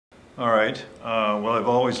All right. Well, I've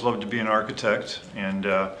always loved to be an architect, and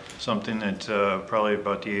something that probably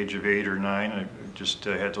about the age of 8 or 9, I just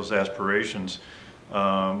had those aspirations.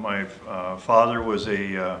 My father was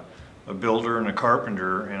a builder and a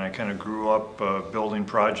carpenter, and I kind of grew up building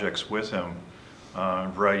projects with him, a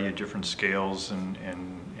variety of different scales and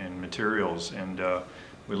materials. And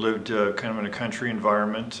we lived kind of in a country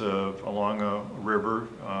environment along a river,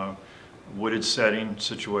 wooded setting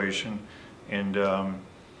situation, and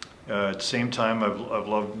at the same time, I've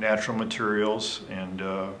loved natural materials and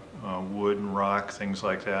wood and rock, things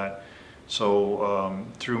like that. So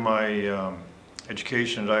through my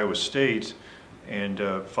education at Iowa State and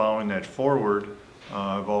following that forward,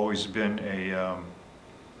 I've always been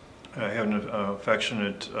having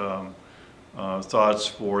affectionate thoughts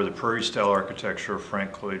for the prairie-style architecture of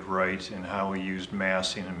Frank Lloyd Wright and how he used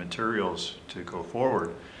massing and materials to go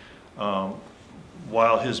forward.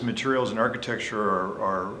 While his materials and architecture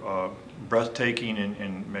are breathtaking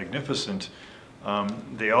and magnificent,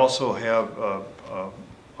 they also have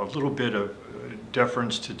a little bit of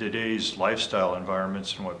deference to today's lifestyle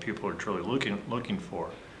environments and what people are truly looking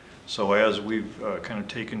for. So as we've kind of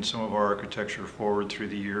taken some of our architecture forward through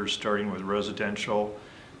the years, starting with residential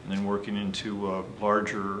and then working into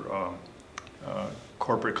larger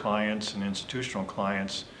corporate clients and institutional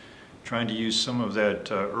clients, trying to use some of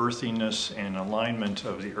that earthiness and alignment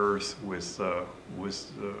of the earth with the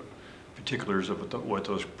particulars of what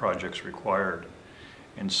those projects required.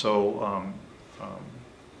 And so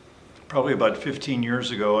probably about 15 years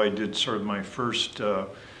ago, I did sort of my first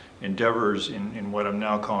endeavors in what I'm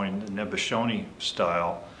now calling the Nebashoni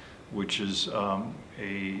style, which is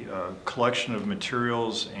a collection of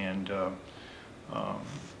materials and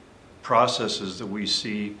processes that we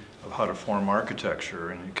see of how to form architecture.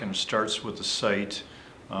 And it kind of starts with the site,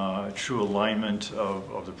 true alignment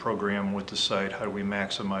of the program with the site, how do we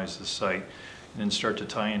maximize the site, and then start to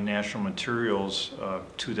tie in natural materials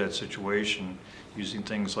to that situation using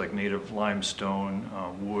things like native limestone,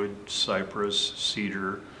 wood, cypress,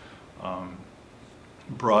 cedar,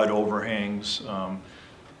 broad overhangs,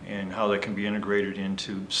 and how that can be integrated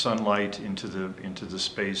into sunlight into the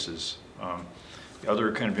spaces. The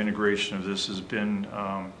other kind of integration of this has been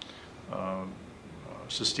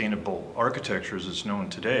sustainable architecture as it's known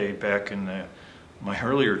today. Back in my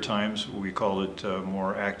earlier times, we called it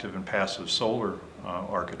more active and passive solar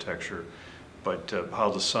architecture. But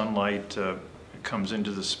how the sunlight comes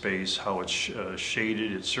into the space, how it's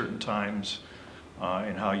shaded at certain times,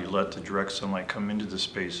 and how you let the direct sunlight come into the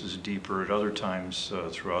spaces deeper at other times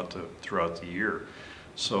throughout the year.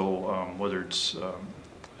 So whether it's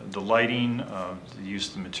the lighting, the use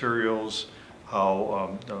of the materials,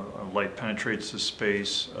 how light penetrates the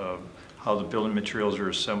space, how the building materials are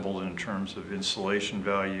assembled in terms of insulation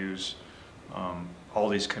values, all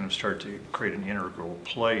these kind of start to create an integral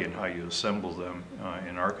play in how you assemble them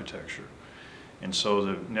in architecture. And so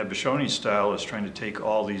the Nebashoni style is trying to take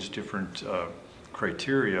all these different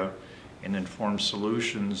criteria and then form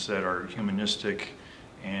solutions that are humanistic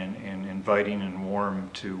and inviting and warm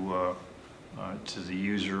to the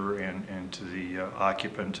user and to the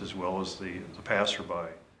occupant as well as the passerby.